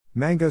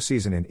Mango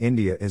season in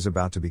India is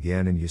about to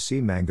begin and you see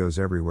mangoes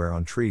everywhere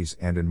on trees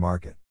and in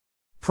market.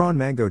 Prawn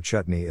mango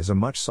chutney is a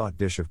much sought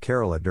dish of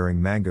Kerala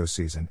during mango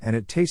season and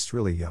it tastes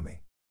really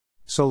yummy.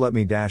 So let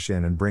me dash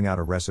in and bring out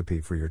a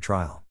recipe for your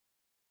trial.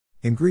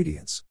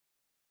 Ingredients.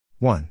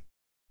 1.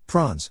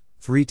 Prawns,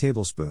 3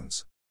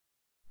 tablespoons.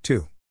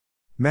 2.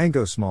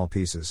 Mango small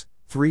pieces,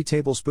 3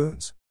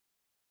 tablespoons.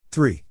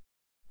 3.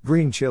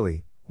 Green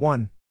chili,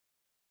 1.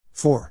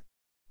 4.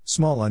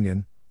 Small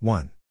onion,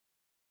 1.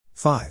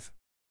 5.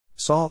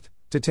 Salt,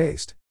 to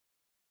taste.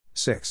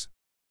 6.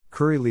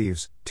 Curry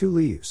leaves, 2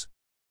 leaves.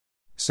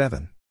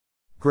 7.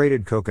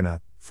 Grated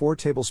coconut, 4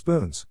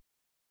 tablespoons.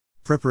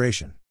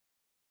 Preparation.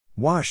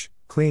 Wash,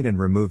 clean and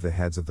remove the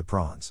heads of the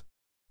prawns.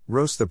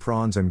 Roast the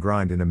prawns and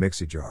grind in a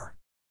mixie jar.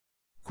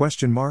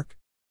 Question mark?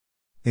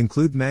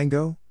 Include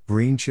mango,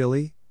 green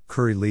chili,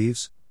 curry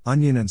leaves,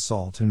 onion and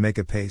salt and make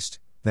a paste,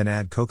 then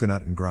add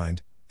coconut and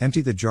grind, empty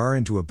the jar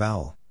into a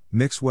bowl,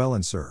 mix well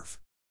and serve.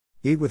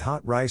 Eat with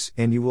hot rice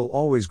and you will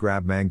always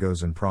grab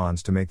mangoes and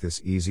prawns to make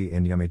this easy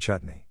and yummy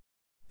chutney.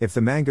 If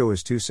the mango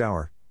is too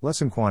sour,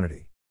 lessen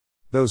quantity.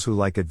 Those who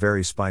like it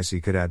very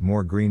spicy could add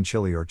more green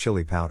chili or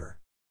chili powder.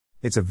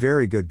 It's a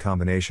very good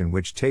combination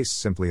which tastes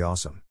simply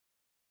awesome.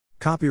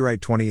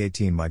 Copyright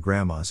 2018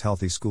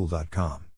 mygrandmashealthyschool.com